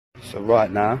So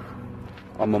right now,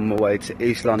 I'm on my way to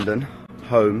East London,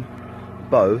 home,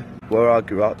 Bow, where I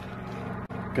grew up.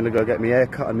 Gonna go get my hair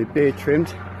cut and my beard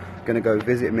trimmed. Gonna go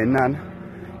visit my nan.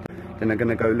 Then I'm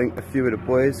gonna go link a few of the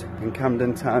boys in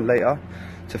Camden Town later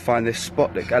to find this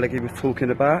spot that Gallagher was talking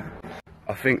about.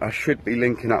 I think I should be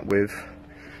linking up with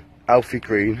Alfie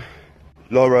Green,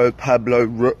 Loro, Pablo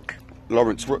Rook,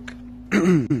 Lawrence Rook,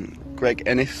 Greg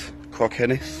Ennis, Croc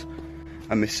Ennis,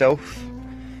 and myself.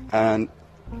 And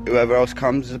whoever else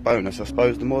comes is a bonus. I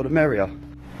suppose the more the merrier.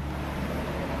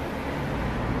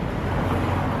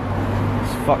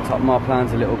 It's fucked up my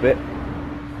plans a little bit.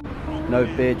 No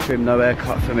beard trim, no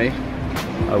haircut for me.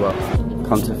 Oh well,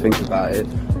 come to think about it,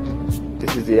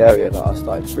 this is the area that I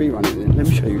started free running in. Let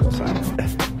me show you something.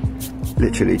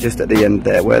 Literally just at the end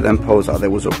there where them poles are, there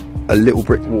was a little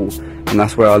brick wall, and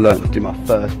that's where I learned to do my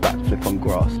first backflip on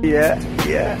grass. Yeah,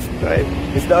 right.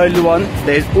 It's the only one that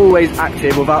is always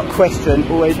active without question,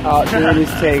 always out doing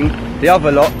his thing. The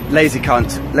other lot, lazy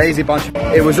cunts, lazy bunch.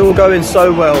 It was all going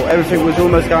so well, everything was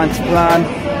almost going to plan,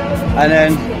 and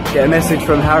then get a message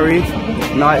from Harry,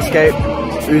 Nightscape,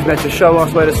 who's meant to show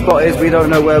us where the spot is. We don't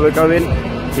know where we're going.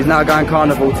 He's now going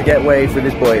carnival to get waved with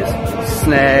his boys.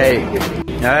 Snake.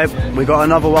 Yeah, we got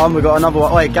another one,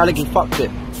 Oh wait, Gallagher fucked it.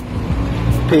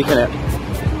 Peeking it.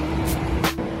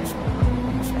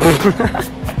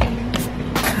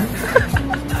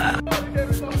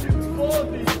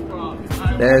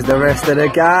 There's the rest of the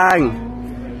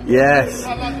gang. Yes.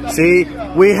 See,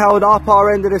 we held up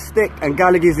our end of the stick and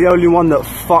Gallagher's the only one that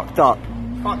fucked up.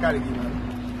 Fuck Gallagher, man.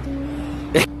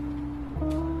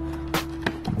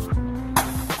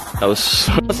 That was...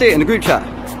 I see it in the group chat.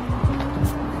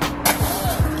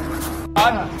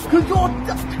 Good God!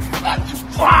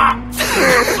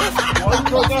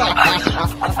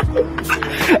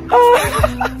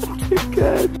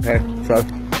 Good. Okay, so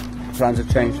plans have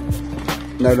changed.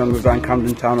 No longer going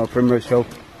Camden Town or Primrose Hill.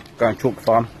 Going Chalk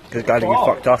Farm because Gallagher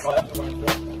fucked us.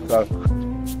 So,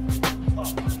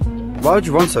 why would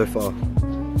you run so far?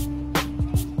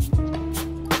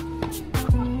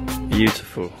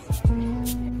 Beautiful.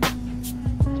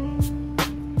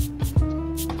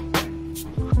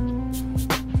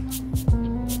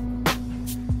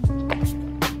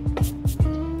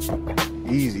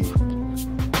 Easy.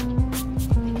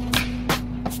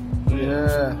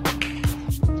 Yeah.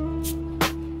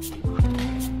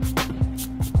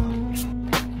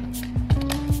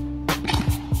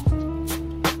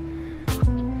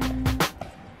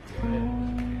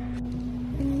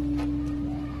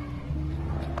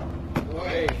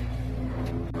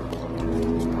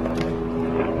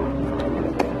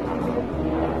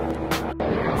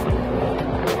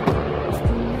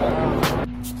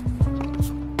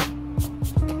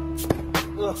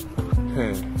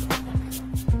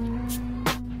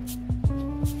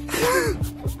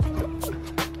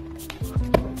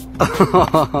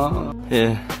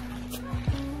 Yeah.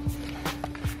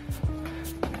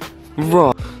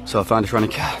 Right. So I found this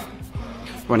running cat.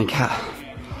 I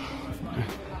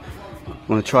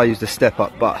want to try use the step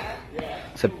up, but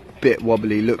it's a bit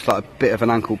wobbly. Looks like a bit of an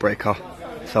ankle breaker.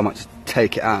 So I might just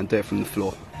take it out and do it from the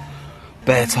floor.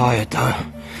 Bare tired though.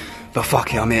 But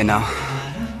fuck it, I'm here now.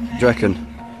 Do you reckon?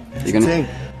 You're gonna?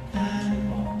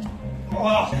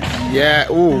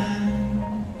 Yeah. Ooh.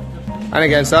 And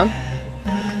again, son.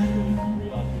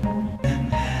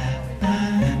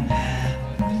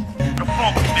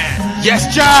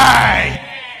 Yes, Jay!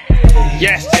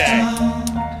 Yes, Jay!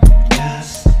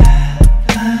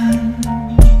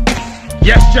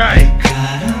 Yes, Jay!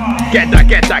 Get that!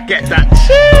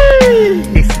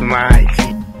 It's my...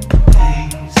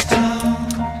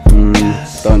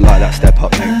 Don't like that step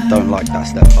up, mate. Don't like that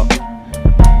step up.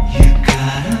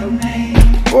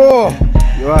 Oh!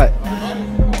 You right?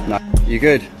 No. You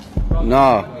good?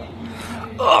 No.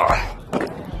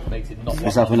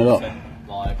 What's happened a lot?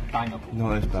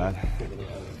 Not as bad.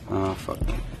 Oh fuck.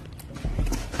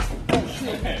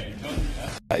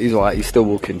 He's alright, he's still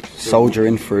walking.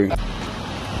 Soldiering through.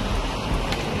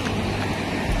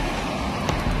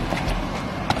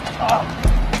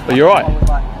 Are you alright?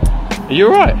 Are you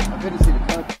alright? I couldn't see the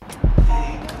curve.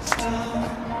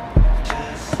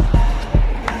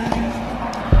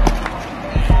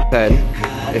 Then,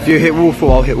 if you hit wall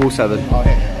 4, I'll hit wall 7.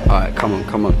 Alright, come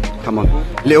on.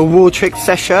 Little wall trick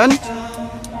session.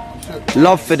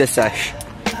 Love for the sesh.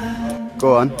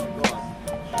 Go on.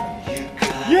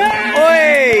 Yeah!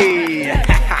 Oi!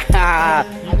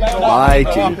 My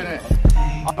G.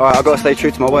 Alright, I've got to stay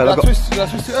true to my word. Did I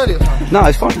twist too early or something? No,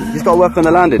 it's fine. He's got to work on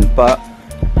the landing, but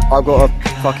I've got to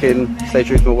fucking stay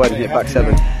true to my word and hit back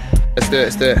 7. Let's do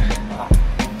it.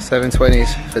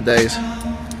 720s for days.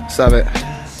 Let's have it.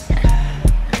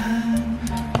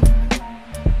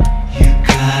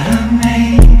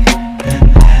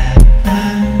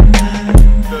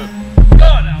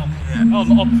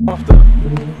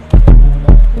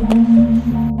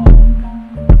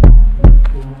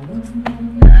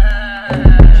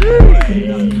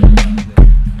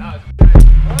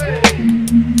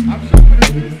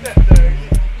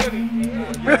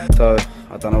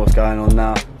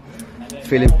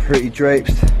 feeling pretty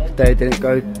draped. Day didn't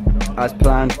go as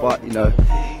planned, but you know,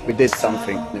 we did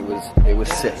something. It was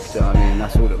sick. Do you know what I mean?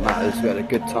 That's all that matters. We had a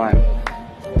good time.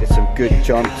 Did some good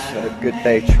jumps. Had a good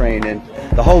day training.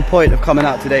 The whole point of coming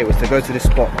out today was to go to this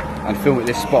spot and film at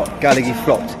this spot. Gallagher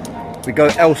flopped. We go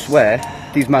elsewhere.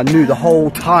 These man knew the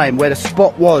whole time where the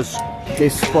spot was.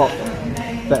 This spot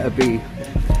better be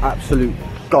absolute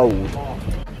gold.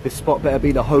 This spot better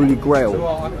be the holy grail.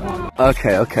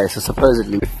 Okay, so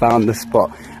supposedly we found the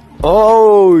spot.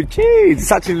 Oh, jeez,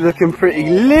 it's actually looking pretty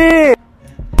lit.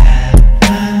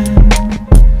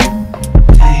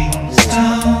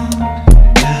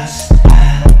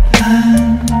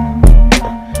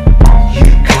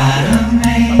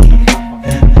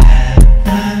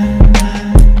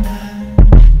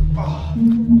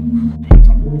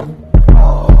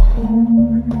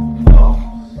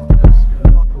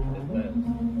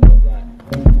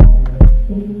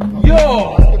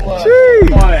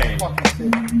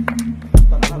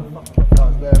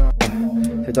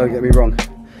 So don't get me wrong,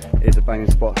 it is a banging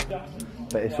spot,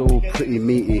 but it's all pretty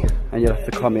meaty and you'll have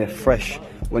to come here fresh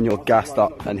when you're gassed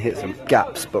up and hit some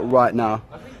gaps. But right now,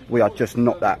 we are just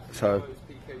not that. So,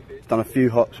 done a few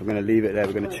hops, we're going to leave it there,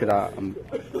 we're going to chill out and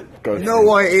go. You know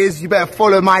what it is, you better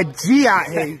follow my G out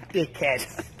here, you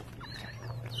dickhead.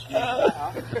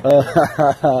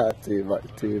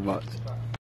 Too much.